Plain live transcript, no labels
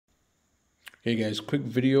Hey guys, quick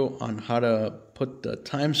video on how to put the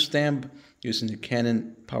timestamp using the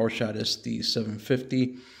Canon Powershot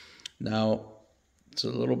SD750. Now, it's a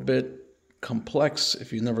little bit complex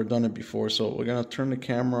if you've never done it before, so we're going to turn the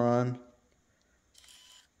camera on.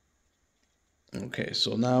 Okay,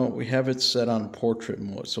 so now we have it set on portrait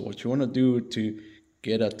mode. So what you want to do to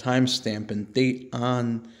get a timestamp and date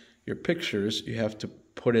on your pictures, you have to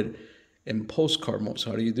put it in postcard mode.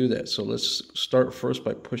 So how do you do that? So let's start first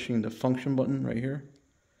by pushing the function button right here.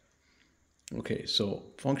 Okay, so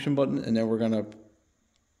function button, and then we're gonna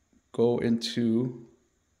go into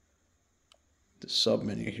the sub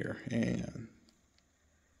menu here, and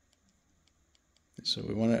so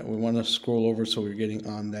we want to scroll over so we're getting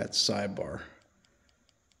on that sidebar.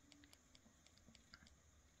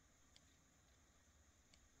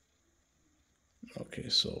 Okay,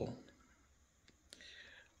 so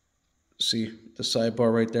see the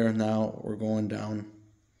sidebar right there. Now we're going down,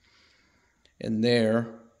 and there,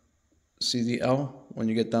 see the L? When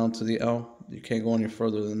you get down to the L, you can't go any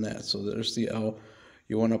further than that. So there's the L.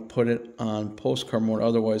 You want to put it on postcard mode,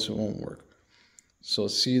 otherwise it won't work. So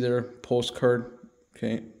see there, postcard.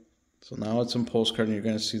 Okay, so now it's in postcard, and you're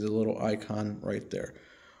going to see the little icon right there.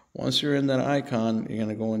 Once you're in that icon, you're going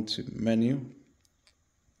to go into menu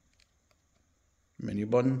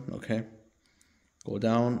button. Okay, go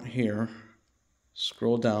down here,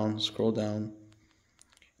 scroll down.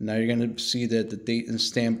 Now you're going to see that the date and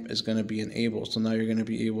stamp is going to be enabled. So now you're going to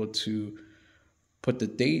be able to put the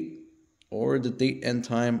date or the date and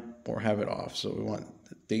time, or have it off. So we want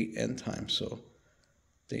the date and time. So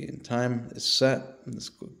date and time is set. Let's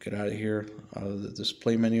go get out of here, out of the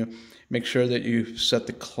display menu. Make sure that you set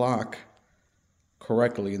the clock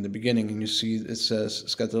correctly in the beginning, and you see it says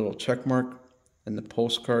it's got the little check mark and the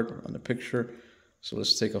postcard on the picture. So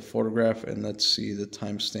let's take a photograph and let's see the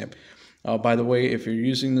timestamp. By the way, if you're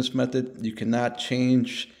using this method, you cannot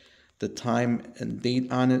change the time and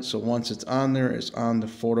date on it. So once it's on there, it's on the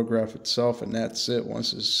photograph itself, and that's it.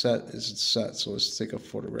 Once it's set, it's set. So let's take a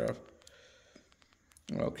photograph.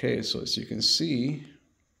 Okay, so as you can see,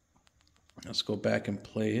 let's go back and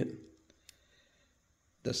play it.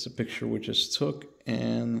 That's the picture we just took,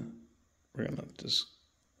 and we're gonna just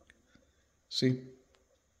see.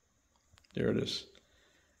 There it is.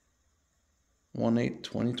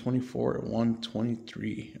 1/8/2024 at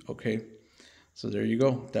 1:23. Okay, so there you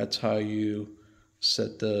go. That's how you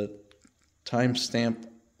set the timestamp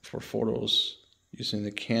for photos using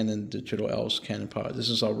the Canon Digital ELS Canon Power. This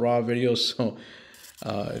is a raw video, so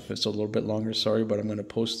if it's a little bit longer, sorry, but I'm going to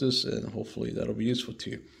post this, and hopefully that'll be useful to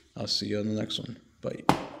you. I'll see you on the next one. Bye.